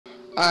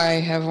I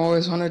have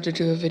always wanted to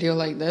do a video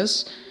like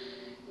this,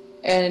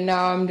 and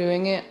now I'm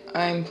doing it.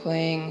 I'm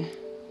playing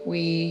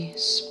Wii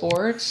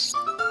Sports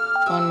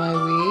on my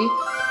Wii.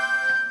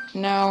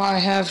 Now, I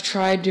have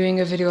tried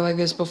doing a video like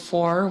this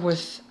before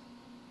with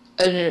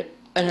an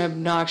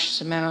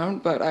obnoxious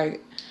amount, but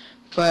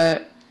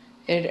it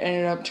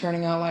ended up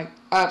turning out like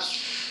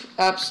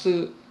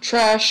absolute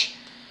trash.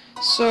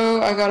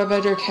 So I got a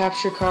better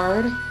capture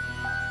card,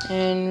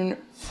 and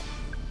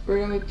we're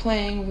gonna be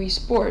playing Wii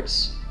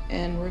Sports,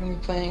 and we're gonna be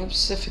playing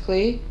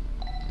specifically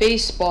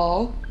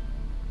baseball,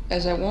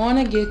 as I want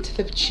to get to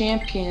the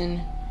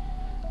champion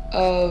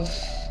of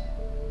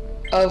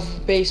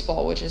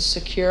baseball, which is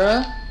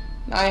Sakura.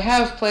 I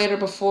have played her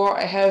before,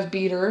 I have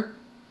beat her,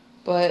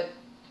 but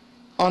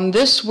on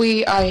this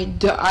Wii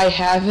I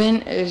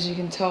haven't, as you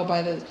can tell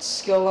by the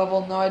skill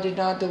level. No, I did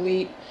not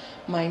delete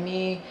my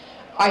Mii.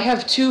 I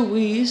have two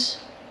Wiis,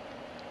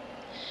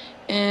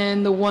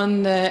 and the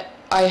one that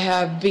I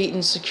have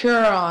beaten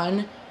Sakura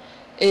on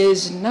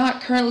is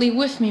not currently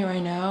with me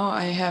right now.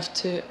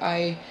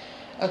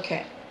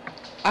 Okay.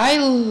 I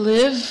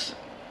live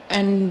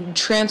and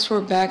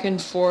transfer back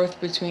and forth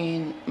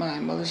between my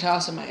mother's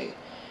house and my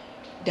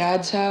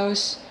dad's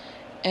house,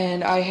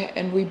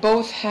 and we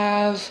both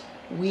have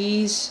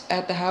Wiis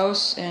at the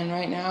house, and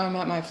right now I'm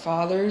at my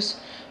father's,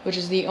 which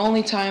is the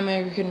only time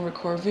I can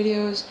record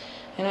videos.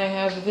 And I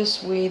have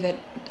this Wii that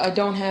I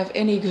don't have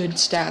any good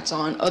stats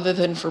on other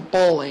than for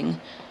bowling.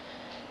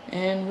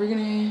 And we're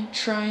gonna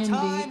try and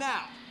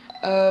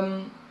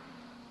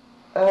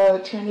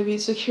trying to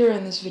beat Sakura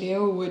in this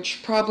video,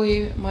 which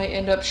probably might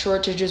end up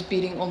short to just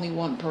beating only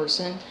one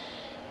person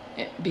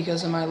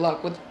because of my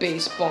luck with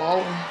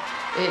baseball.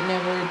 It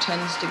never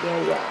tends to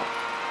go well.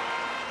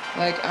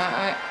 Like,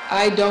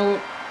 I don't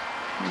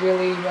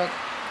really know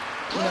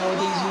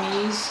these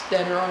Miis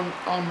that are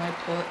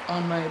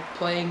on my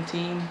playing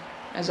team,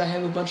 as I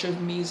have a bunch of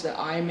Miis that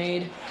I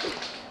made.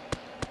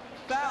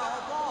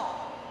 Foul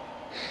ball.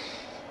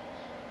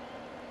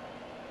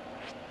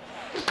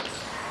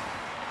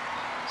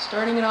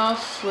 Starting it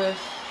off with,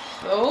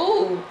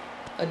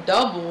 a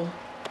double.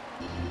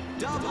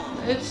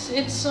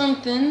 It's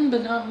something,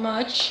 but not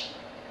much.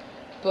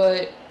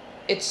 But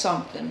it's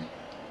something.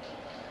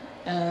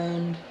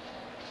 And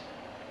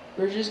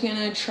we're just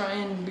gonna try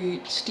and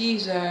beat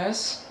Steve's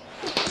ass.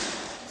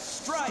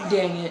 Strike.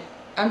 Dang it.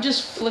 I'm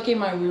just flicking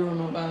my Wii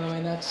remote, by the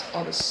way. That's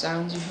all the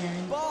sounds you're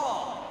hearing.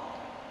 Ball.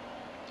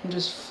 I'm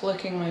just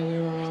flicking my Wii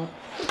remote.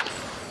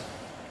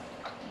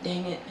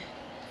 Dang it.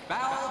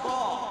 Foul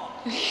ball.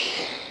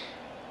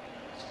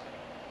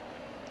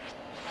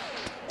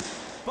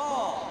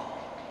 Ball.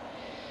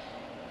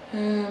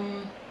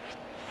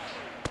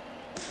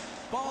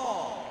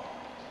 Ball.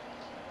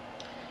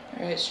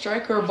 Alright,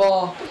 strike or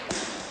ball?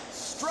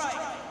 Strike.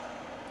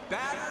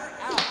 Batter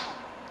out.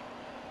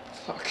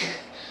 Fuck.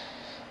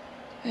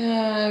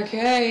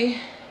 Okay.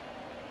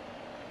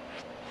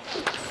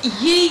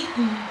 Yeet!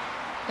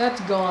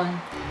 That's gone.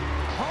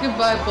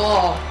 Goodbye,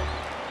 ball.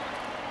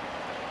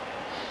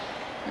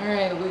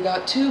 Alright, we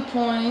got 2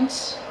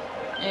 points,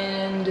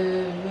 and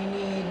we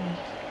need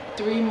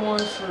 3 more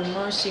for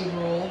mercy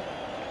rule.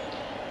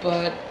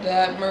 But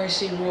that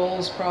mercy rule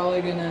is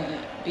probably gonna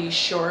be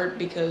short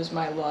because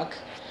my luck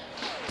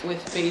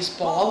with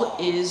baseball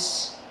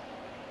is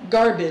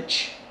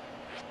garbage.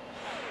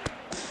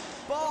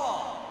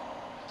 Ball.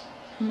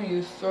 How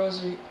many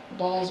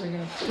balls are you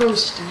gonna throw,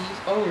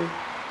 Steve? Oh,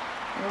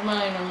 never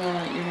mind.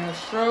 You're gonna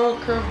throw a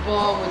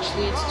curveball, which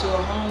leads to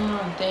a home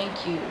run.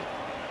 Thank you.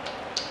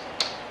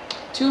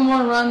 2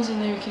 more runs,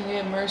 and then we can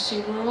get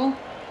mercy rule.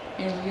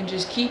 And if we can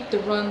just keep the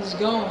runs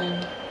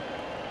going,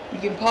 you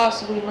can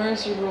possibly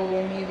mercy rule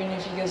him, even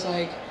if he gets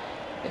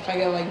if I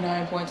get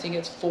 9 points, he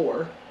gets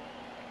 4.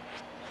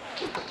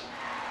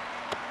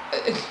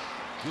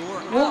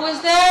 What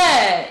was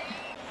that?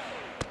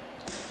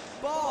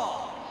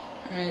 Ball.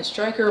 Alright,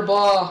 striker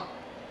ball.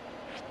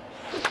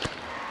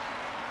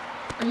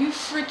 Are you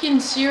freaking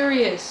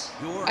serious?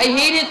 I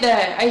hated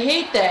that. I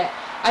hate that.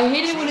 I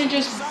hate it when it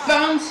just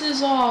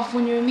bounces off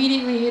when you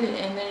immediately hit it,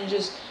 and then it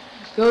just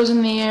goes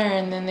in the air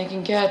and then they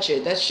can catch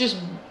it. That's just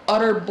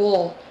utter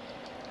bull.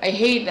 I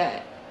hate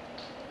that.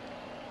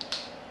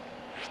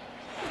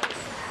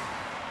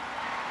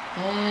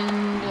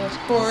 And of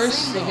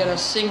course, they get a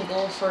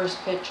single first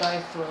pitch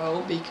I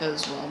throw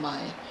because, well,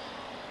 my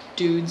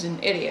dude's an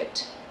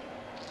idiot.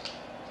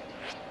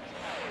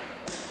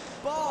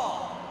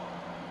 Ball.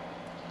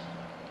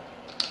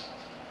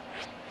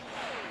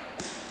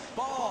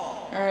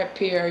 Ball. Alright,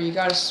 Pierre, you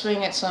gotta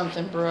swing at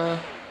something, bruh.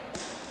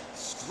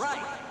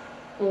 Strike.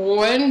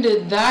 When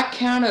did that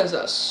count as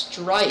a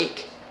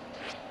strike?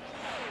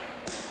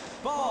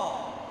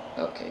 Ball.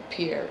 Okay,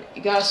 Pierre,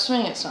 you gotta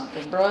swing at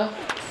something, bruh.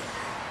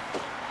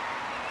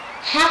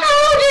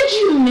 How did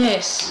you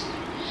miss?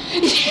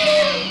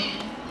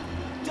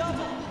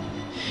 Double.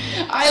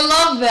 I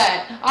love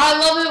that. I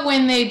love it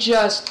when they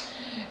just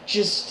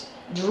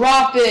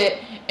drop it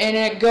and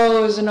it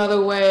goes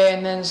another way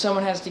and then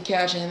someone has to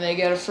catch it and they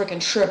get a freaking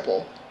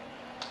triple.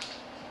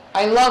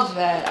 I love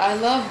that. I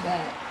love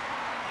that.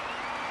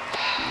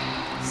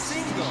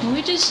 Can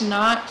we just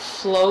not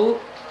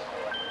float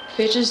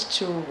pitches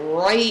to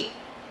right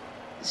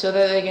so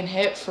that they can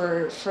hit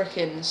for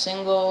frickin'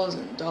 singles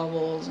and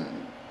doubles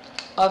and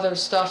other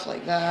stuff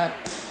like that?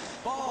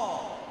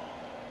 Ball.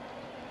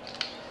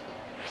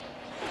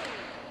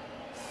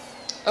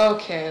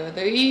 Okay,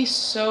 they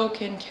so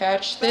can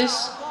catch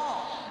this.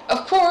 Ball.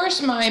 Of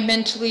course, my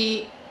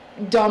mentally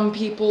dumb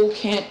people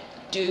can't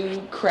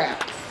do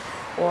crap,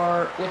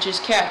 which is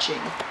catching.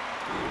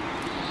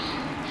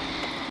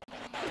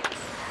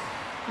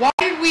 Why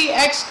did we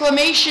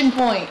exclamation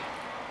point?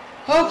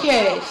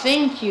 Okay,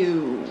 thank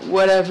you,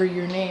 whatever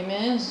your name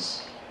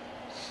is,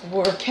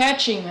 for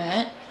catching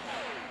that.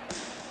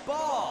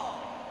 Ball.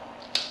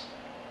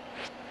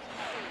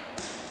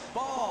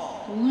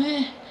 Ball.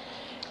 What?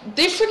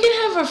 They freaking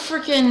have a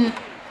freaking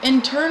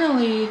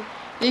internally.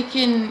 They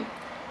can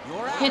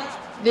You're hit.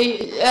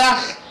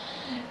 out.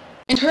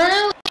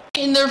 Internally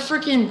in their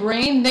freaking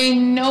brain, they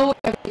know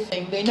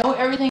everything. They know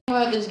everything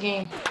about this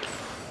game.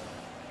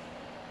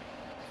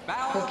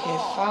 Foul Okay,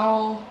 ball.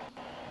 foul.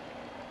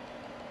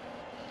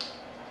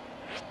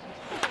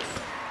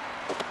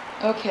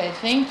 Okay,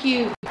 thank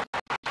you.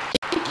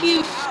 Thank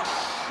you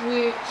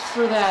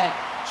for that.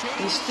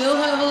 We still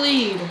have a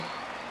lead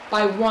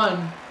by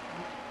 1.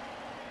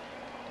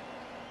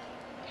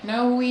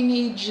 Now we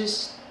need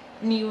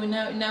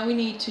now we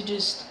need to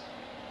just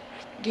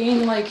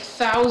gain like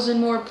 1,000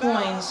 more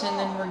points and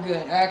then we're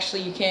good.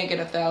 Actually, you can't get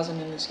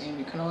 1,000 in this game.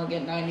 You can only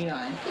get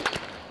 99.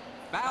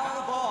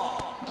 Foul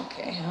ball.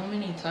 Okay, how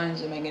many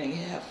times am I gonna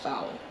hit a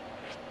foul?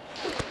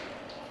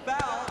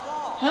 Foul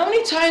ball. How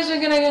many times am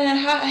I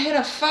gonna hit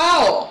a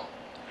foul?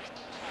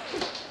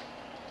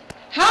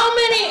 How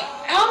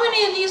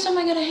many of these am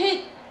I gonna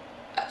hit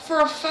for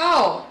a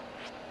foul?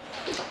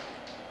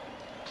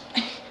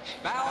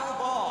 Foul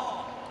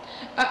ball.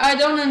 I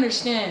don't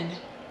understand.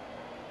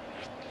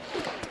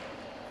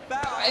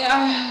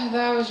 Foul.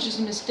 That was just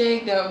a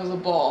mistake. That was a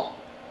ball.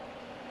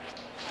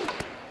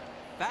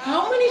 Foul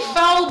How many ball.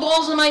 foul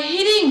balls am I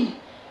hitting?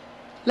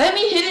 Let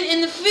me hit it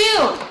in the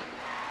field.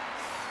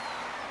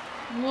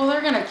 Well,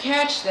 they're gonna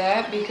catch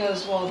that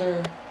because, well,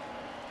 they're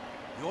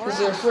You're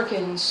they're out.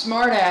 freaking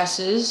smart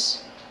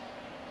asses.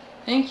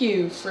 Thank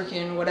you,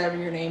 freaking whatever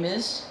your name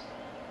is.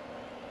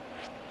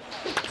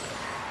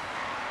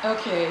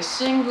 Okay,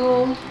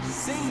 single.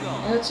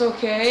 Single. That's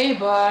okay,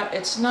 but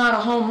it's not a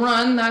home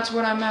run. That's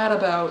what I'm mad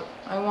about.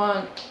 I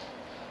want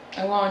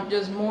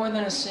just more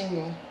than a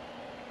single.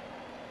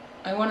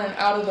 I want an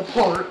out of the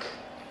park.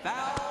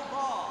 Foul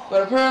ball.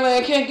 But apparently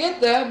I can't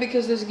get that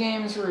because this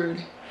game is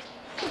rude.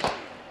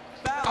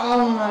 Foul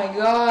Oh my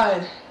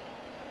god.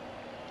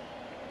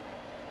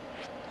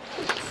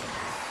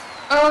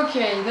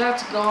 Okay,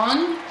 that's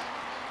gone.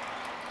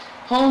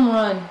 Home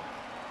run.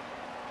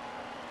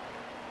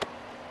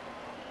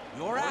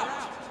 You're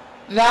out.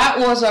 That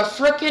was a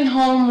frickin'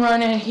 home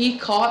run and he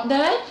caught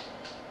that?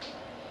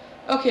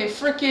 Okay,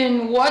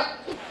 frickin' what?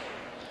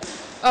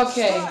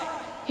 Okay.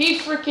 He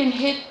frickin'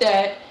 hit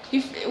that.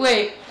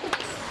 Wait.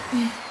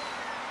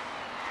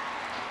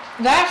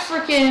 That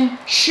frickin'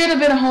 should have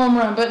been a home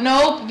run, but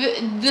no,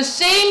 the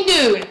same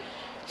dude.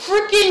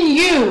 Frickin'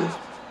 you.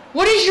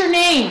 What is your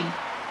name?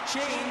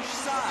 Change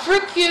side.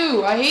 Frick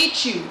you. I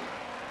hate you.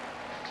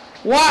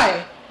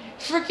 Why?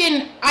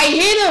 Frickin' I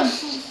hit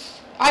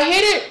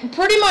it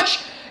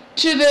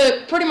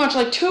pretty much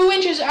like 2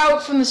 inches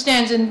out from the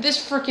stands, and this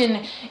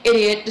frickin'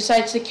 idiot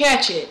decides to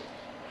catch it.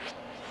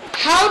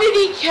 How did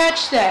he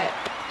catch that?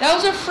 That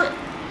was a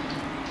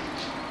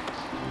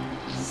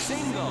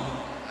Single.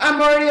 I'm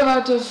already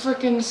about to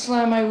frickin'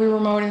 slam my Wii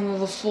remote into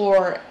the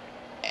floor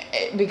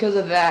because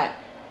of that.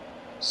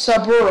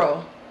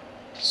 Subaru,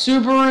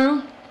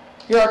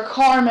 you're a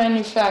car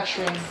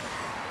manufacturing.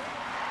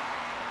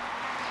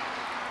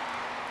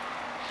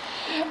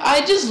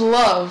 I just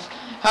love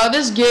how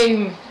this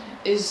game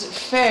is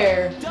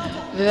fair,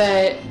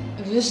 that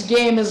this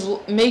game is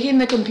making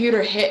the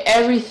computer hit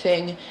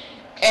everything,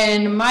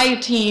 and my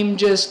team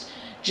just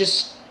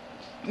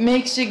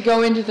makes it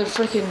go into the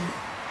frickin'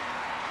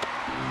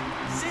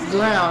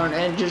 ground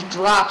and just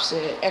drops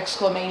it,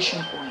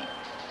 exclamation point.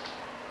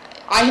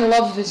 I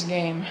love this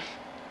game.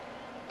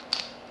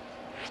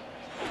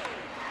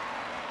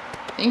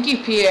 Thank you,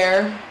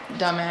 Pierre,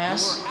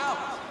 dumbass. You're out.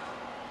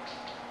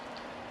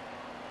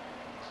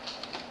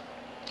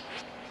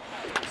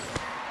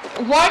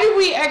 Why did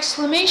we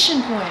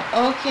exclamation point?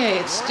 Okay,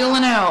 it's still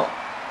an out.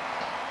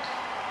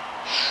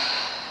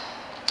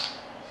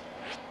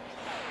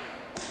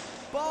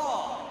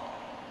 Ball.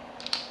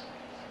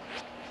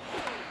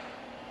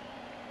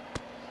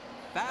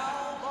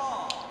 Foul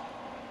ball.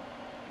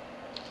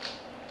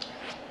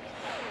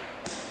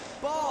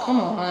 Ball. Come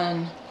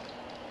on.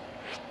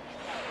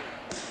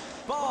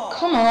 Ball.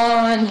 Come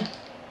on.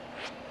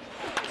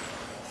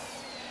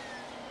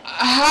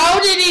 How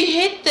did he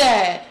hit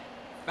that?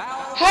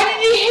 Foul How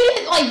did he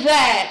hit it like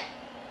that?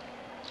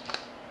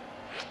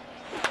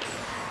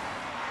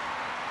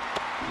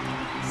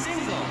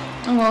 Single.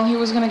 Oh, well, he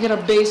was gonna get a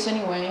base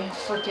anyway.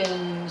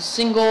 Frickin'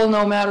 single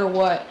no matter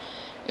what.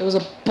 It was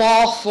a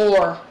ball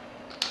 4.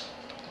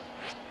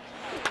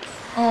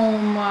 Oh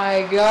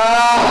my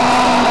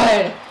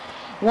god!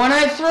 When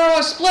I throw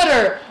a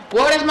splitter,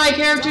 what does my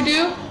character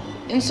do?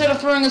 Instead of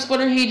throwing a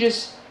splitter, he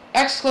just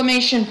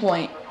exclamation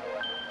point.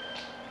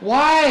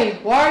 Why?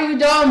 Why are you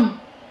dumb?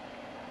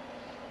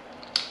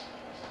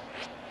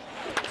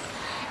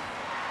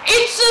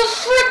 It's a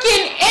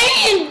freaking A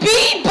and B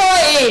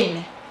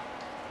button!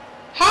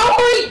 How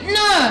are you?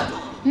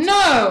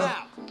 No!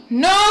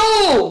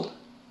 No!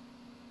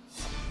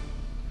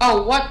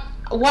 Oh, what?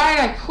 Why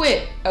did I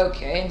quit?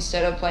 Okay,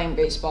 instead of playing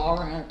baseball,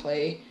 we're gonna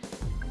play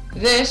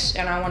this,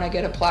 and I want to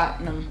get a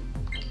platinum.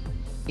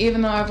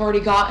 Even though I've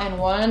already gotten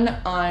one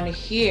on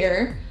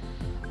here,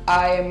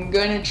 I am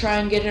gonna try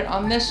and get it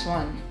on this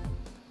one.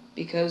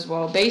 Because,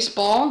 well,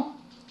 baseball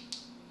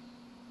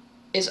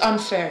is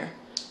unfair.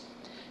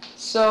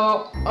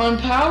 So, on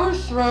power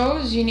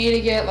throws, you need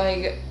to get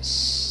like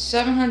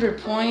 700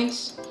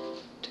 points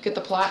to get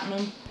the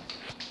platinum.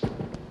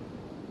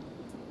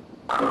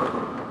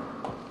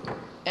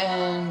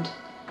 And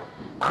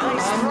I'm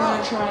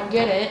gonna try and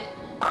get it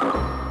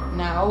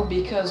now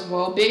because,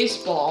 well,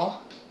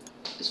 baseball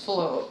is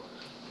full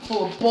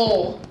of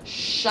bull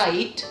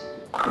shite.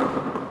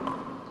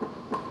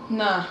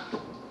 Nah,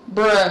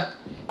 bruh,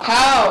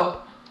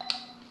 how?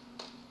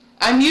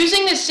 I'm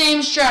using the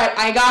same strat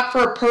I got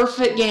for a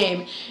perfect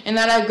game, and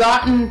that I've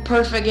gotten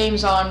perfect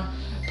games on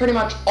pretty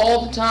much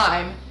all the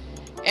time,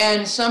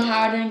 and somehow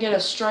I didn't get a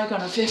strike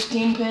on a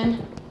 15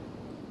 pin.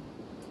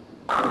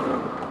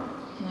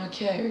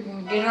 Okay, we're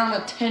gonna get it on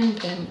a 10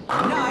 pin.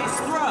 Nice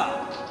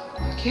throw.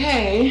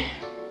 Okay.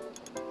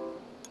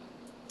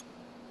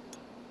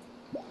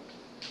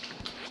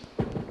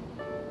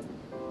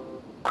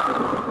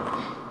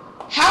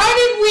 How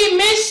did we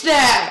miss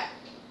that?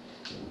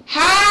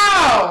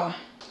 How?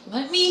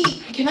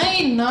 Can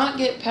I not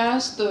get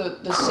past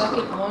the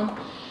second one?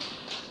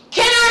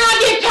 Can I not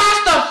get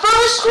past the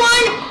first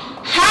one?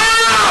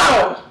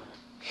 How?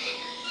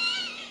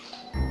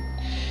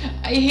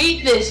 I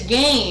hate this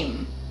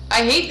game.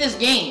 I hate this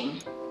game.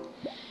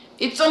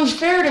 It's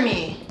unfair to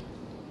me.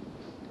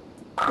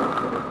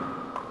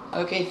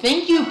 Okay,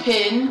 thank you,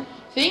 Pin.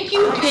 Thank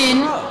you,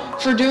 Pin,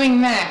 for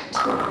doing that.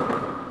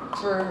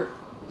 For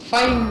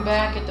fighting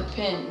back at the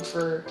pin,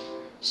 for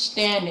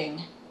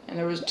standing. And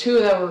there was two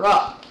that were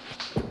up.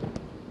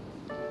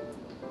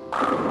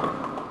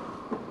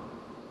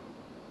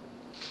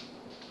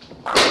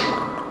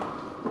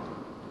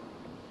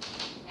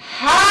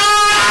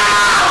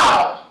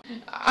 How?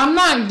 I'm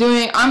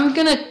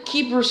gonna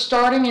keep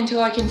restarting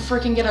until I can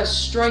freaking get a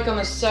strike on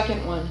the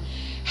second one.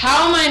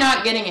 How am I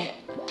not getting it?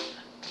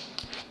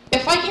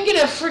 If I can get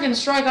a freaking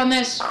strike on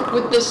this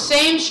with the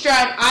same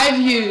strat I've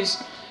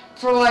used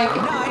for like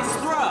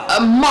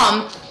a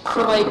month,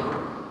 for like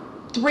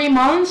 3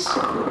 months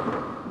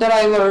that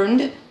I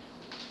learned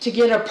to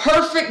get a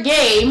perfect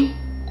game,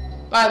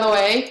 by the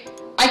way,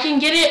 I can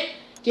get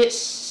a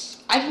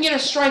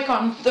strike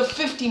on the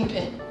 15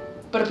 pin,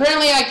 but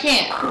apparently I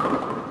can't.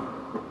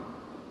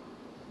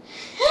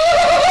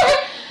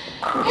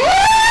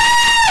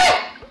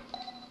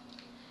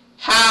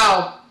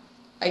 How?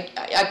 I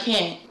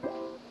can't.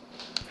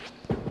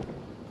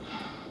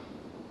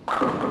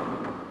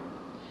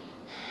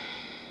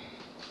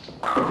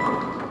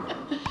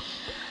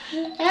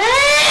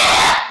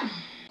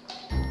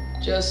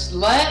 Just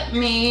let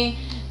me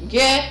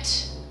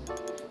get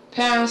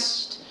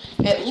past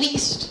at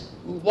least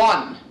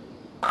one.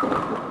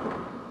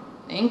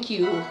 Thank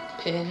you,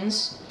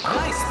 pins.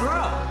 Nice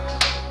throw.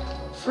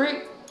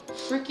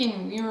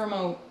 Freaking Wii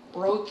remote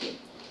broke it.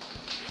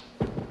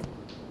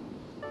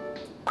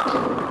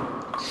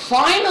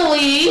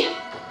 Finally,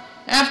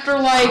 after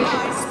like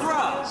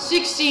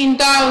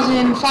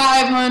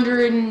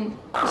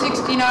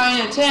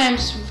 16,569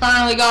 attempts, we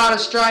finally got a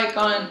strike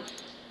on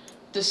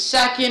the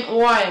second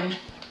one.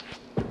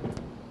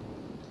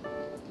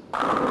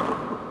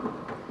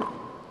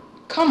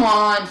 Come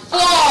on,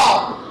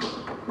 fall!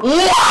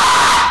 What?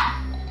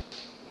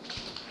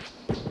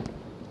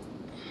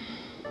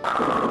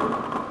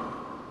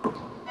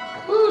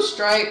 Woo,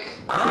 strike.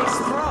 Nice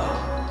throw.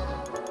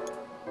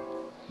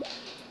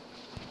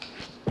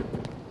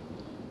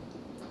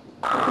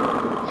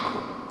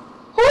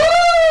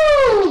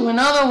 Woo!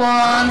 Another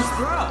one. Nice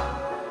throw.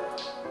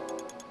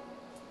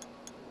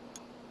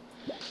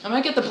 I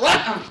might get the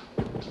platinum.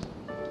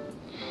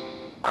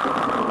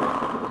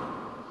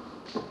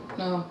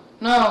 No,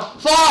 no,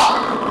 fall!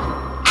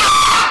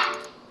 Ah!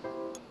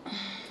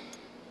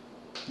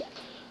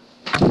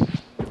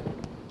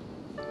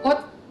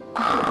 What?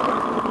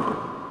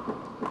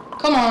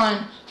 Come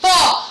on,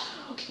 fall!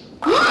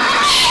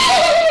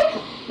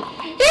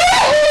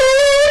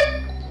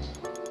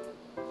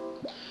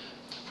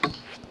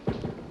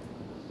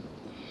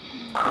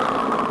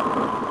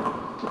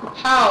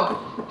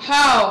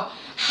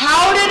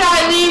 How did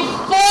I leave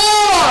 4?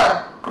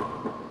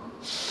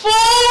 4!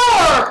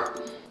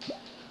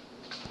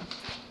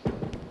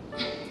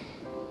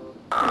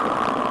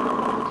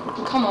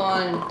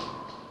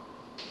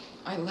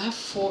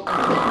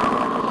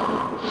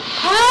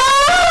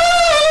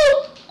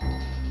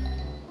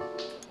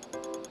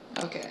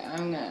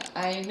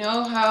 I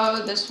know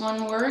how this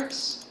one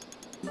works.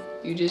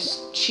 You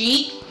just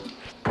cheat.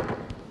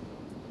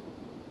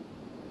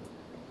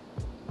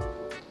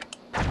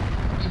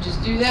 You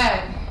just do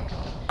that.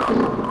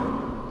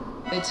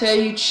 They tell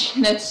you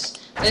that's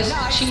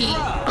cheat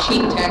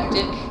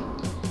tactic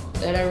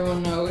that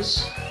everyone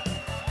knows.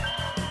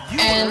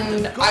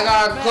 And I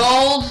got a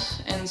gold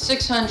and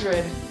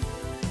 600.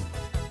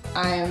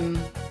 I'm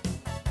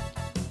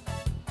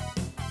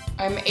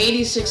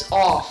 86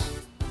 off.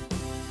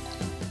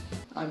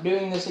 I'm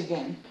doing this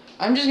again.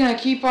 I'm just gonna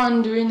keep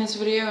on doing this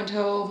video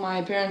until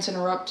my parents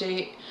interrupt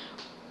it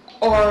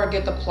or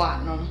get the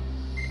platinum.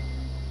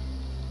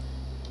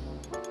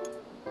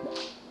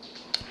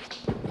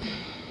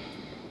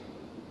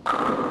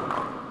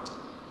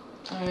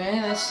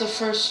 Alright, that's the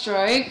first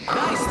strike.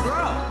 Nice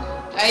throw.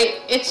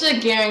 It's a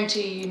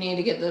guarantee you need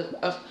to get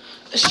a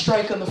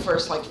strike on the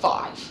first like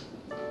 5.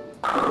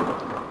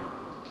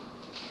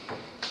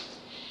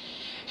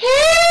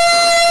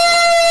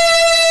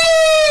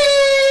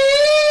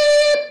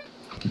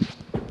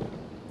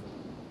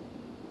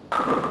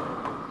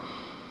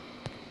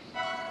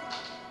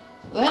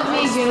 Let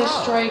me get a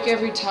strike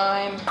every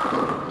time.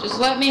 Just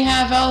let me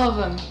have all of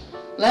them.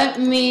 Let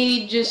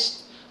me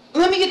get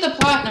the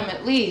platinum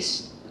at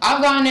least.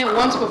 I've gotten it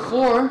once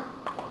before.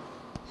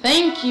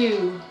 Thank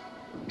you.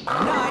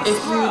 Nice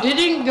If you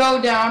didn't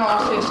go down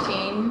off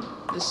 15,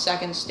 the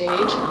second stage,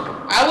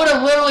 I would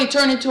have literally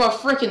turned into a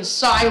freaking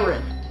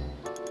siren.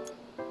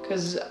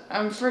 Cause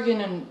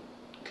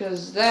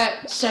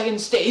that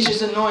second stage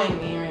is annoying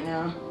me right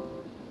now.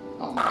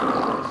 Oh my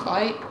god,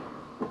 fight.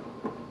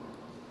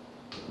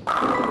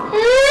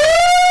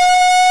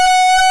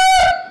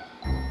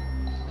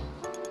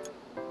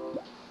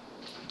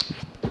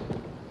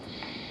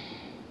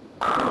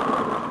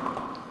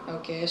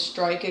 Okay,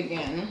 strike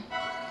again.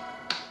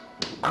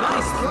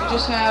 Nice throw. We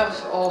just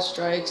have all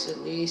strikes at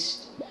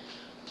least.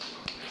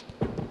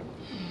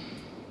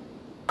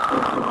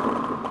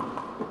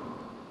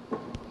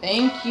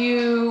 Thank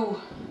you.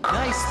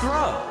 Nice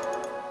throw.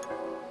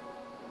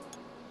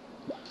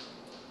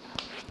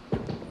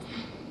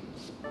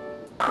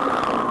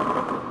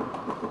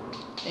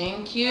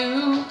 Thank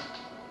you.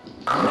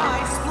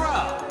 Nice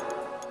throw.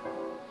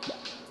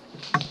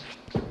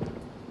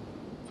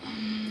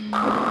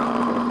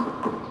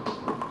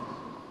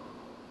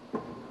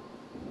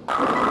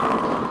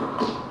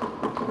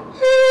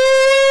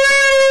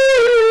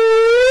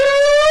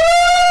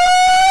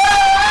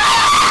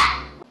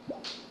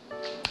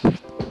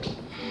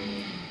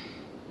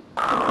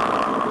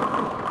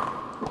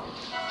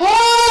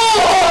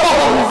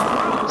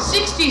 Oh!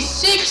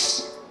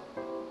 66.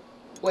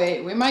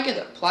 Wait, we might get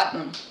the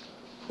platinum.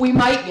 We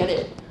might get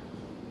it.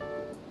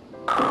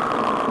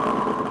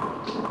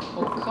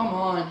 Oh, come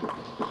on.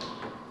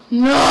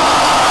 No!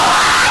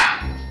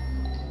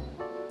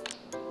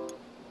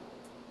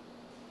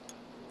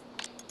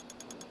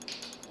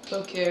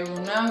 Okay,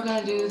 we're now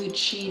gonna do the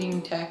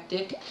cheating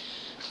tactic.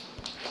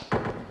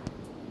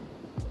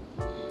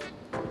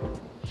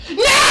 No!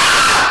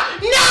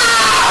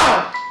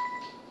 No!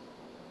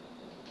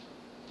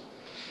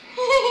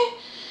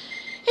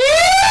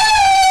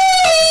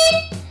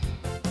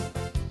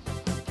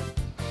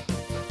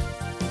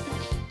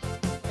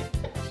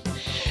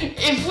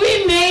 If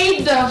we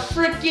made the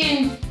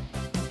freaking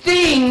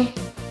thing,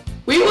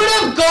 we would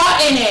have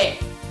gotten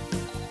it.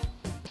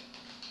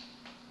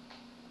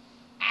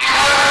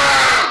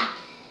 Ah!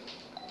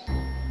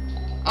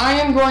 I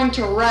am going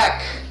to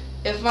wreck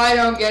if I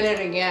don't get it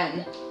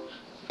again.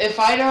 If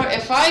I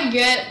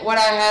get what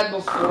I had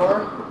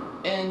before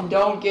and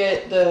don't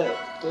get the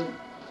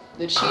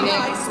cheating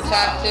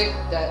tactic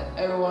that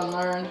everyone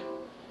learned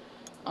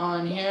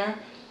on here,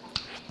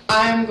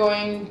 I'm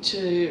going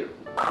to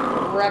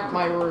wreck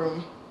my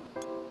room.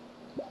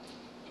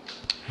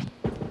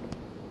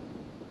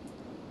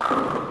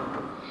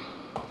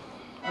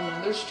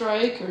 Another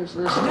strike or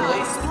first strike?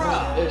 Nice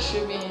throw. It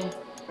should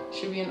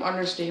be an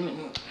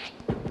understatement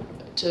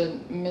to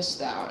miss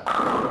that.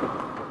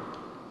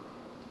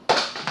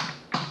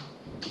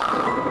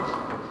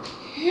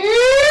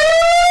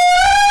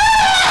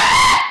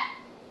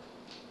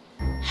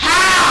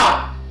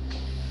 How?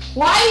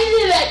 Why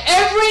is it that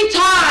every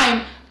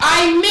time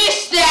I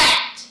miss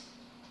that?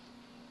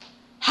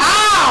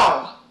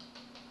 How?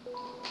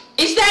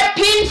 Is that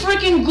pin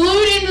freaking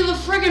glued into the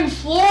freaking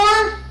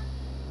floor?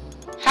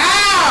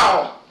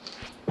 How?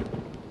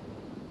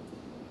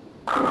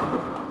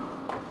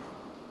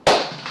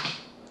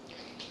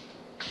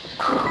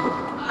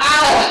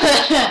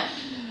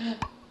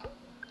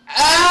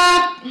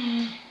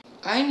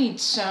 I need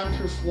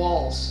soundproof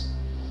walls.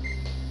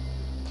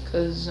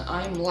 Cause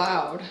I'm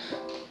loud.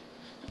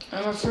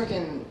 I'm a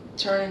freaking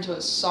turn into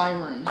a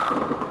siren.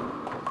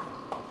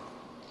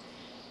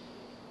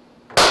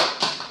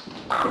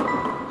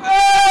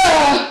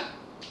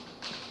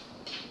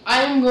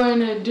 I'm going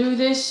to do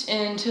this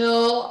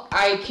until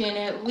I can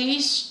at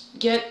least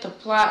get the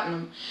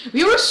platinum.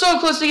 We were so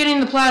close to getting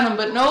the platinum,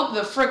 but nope,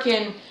 the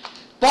freaking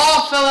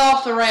ball fell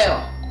off the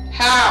rail.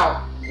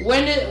 How?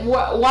 When did,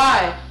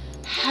 why?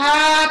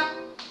 How?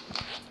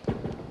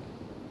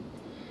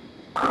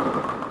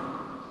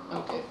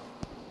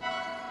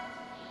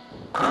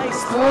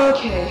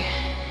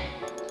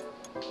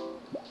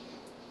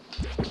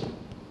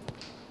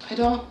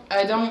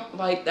 don't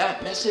like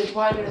that message.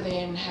 Why do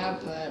they even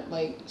have that?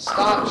 Like,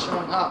 stop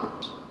showing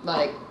up,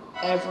 like,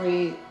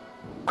 every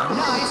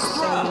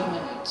 7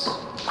 minutes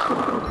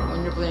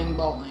when you're playing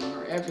bowling,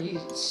 or every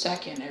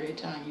second every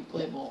time you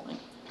play bowling.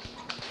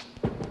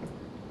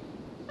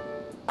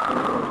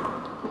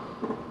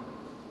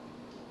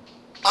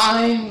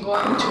 I'm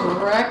going to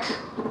wreck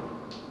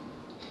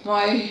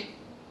my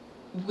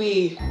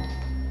Wii.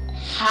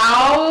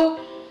 How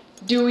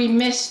do we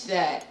miss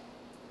that?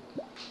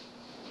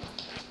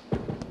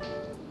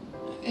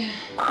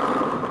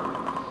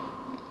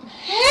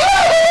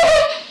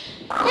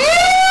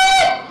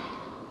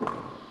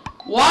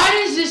 Why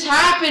does this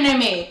happen to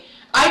me?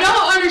 I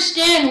don't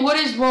understand what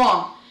is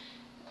wrong.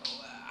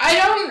 I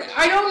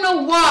don't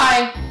know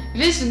why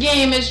this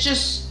game is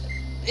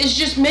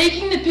just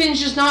making the pins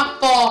just not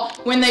fall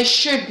when they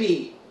should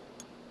be.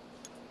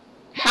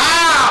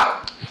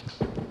 How?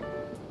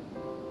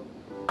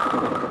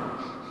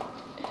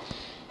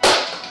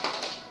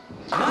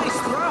 Nice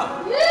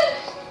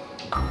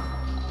throw.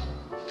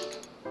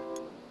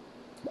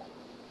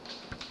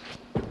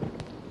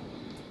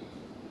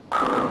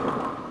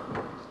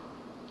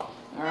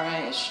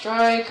 Alright,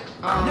 strike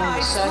on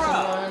Nice the second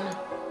throw. one.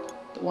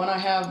 The one I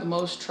have the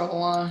most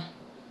trouble on.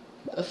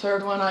 The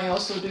third one I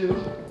also do.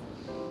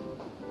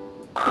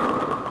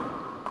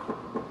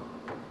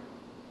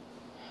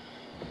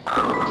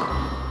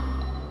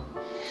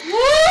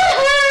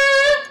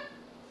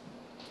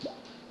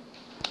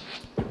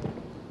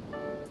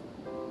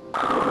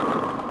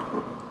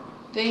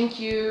 Thank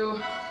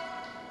you.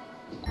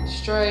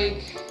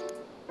 Strike.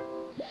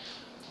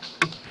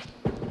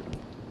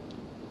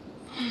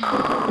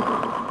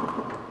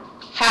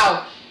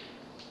 How?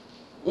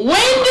 When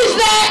does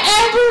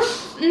that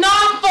ever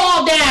not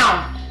fall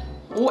down?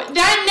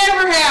 That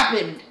never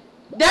happened.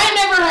 That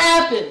never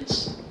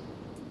happens.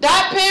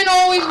 That pin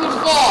always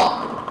would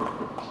fall.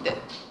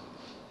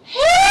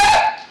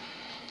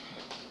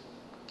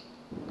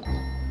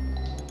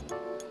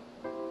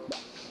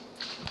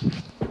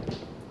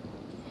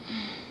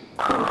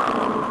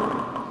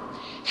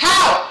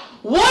 How?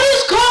 What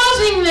is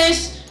causing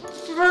this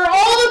for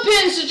all the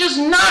pins to just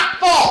not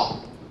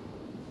fall?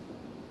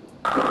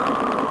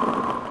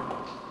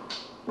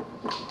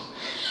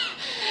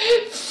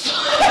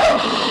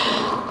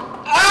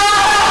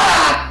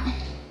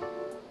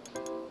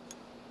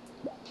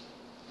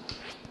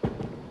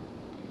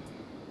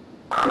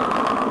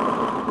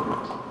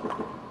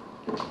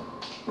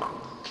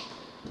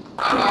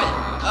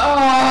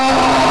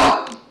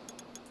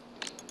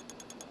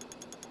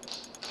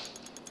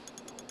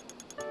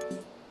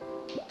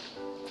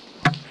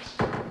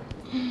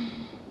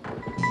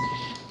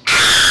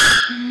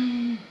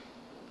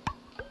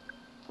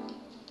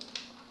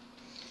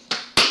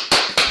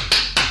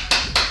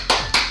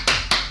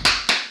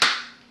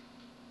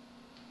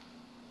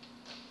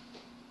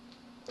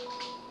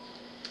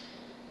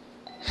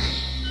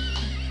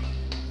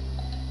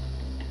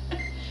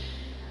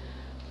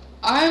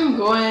 I'm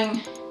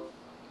going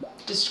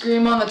to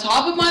scream on the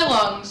top of my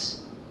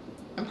lungs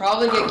and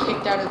probably get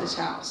kicked out of this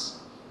house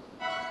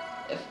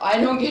if I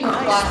don't get a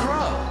Nice flat.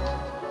 throw.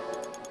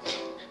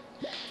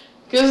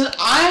 Because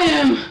I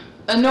am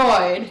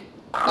annoyed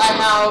by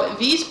how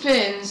these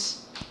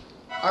pins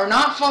are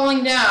not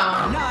falling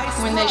down Nice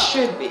when they throw.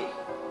 should be.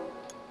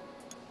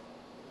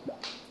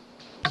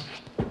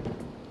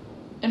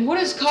 And what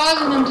is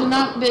causing them to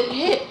not get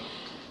hit?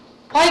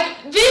 Like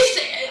this,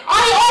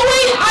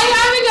 I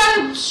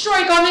haven't got a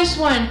strike on this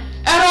one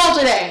at all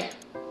today.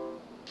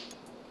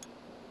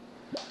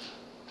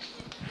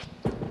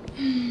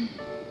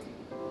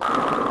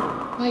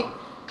 Like,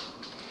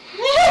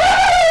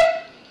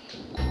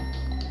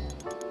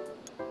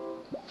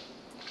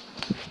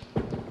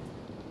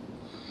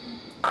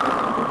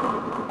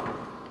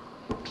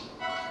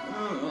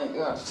 oh my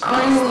god,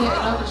 finally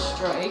another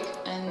strike,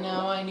 and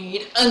now I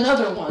need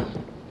another one.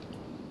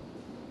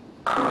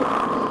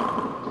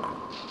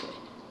 Okay,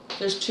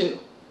 there's two.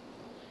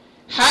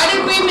 How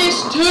did we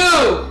miss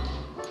two?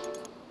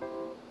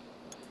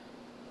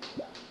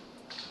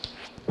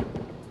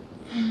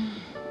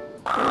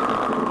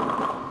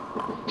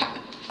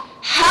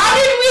 How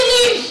did we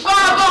leave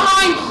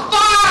behind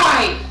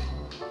five?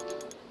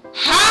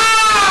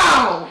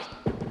 How?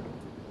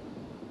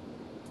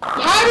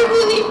 How did we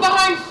leave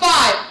behind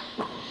five?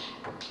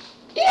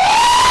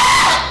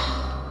 Yeah!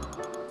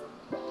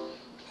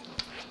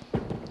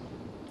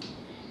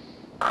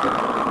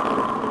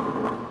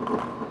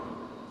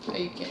 Are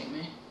you kidding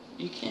me?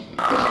 You kidding me?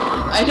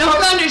 I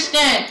don't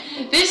understand.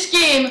 This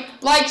game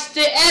likes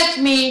to F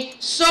me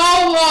so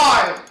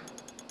hard.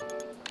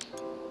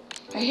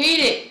 I hate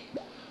it.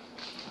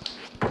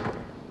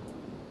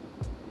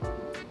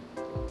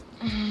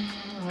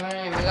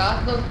 Alright, we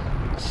got the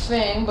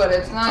thing, but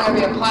it's not gonna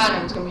be a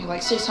platinum. It's gonna be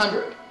like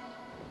 600.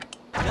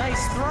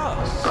 Nice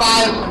throw.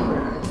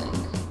 500, I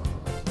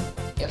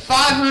think. Yeah,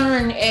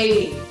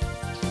 580.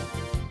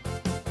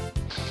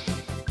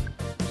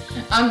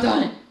 I'm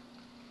done.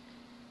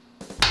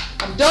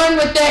 I'm done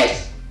with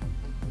this.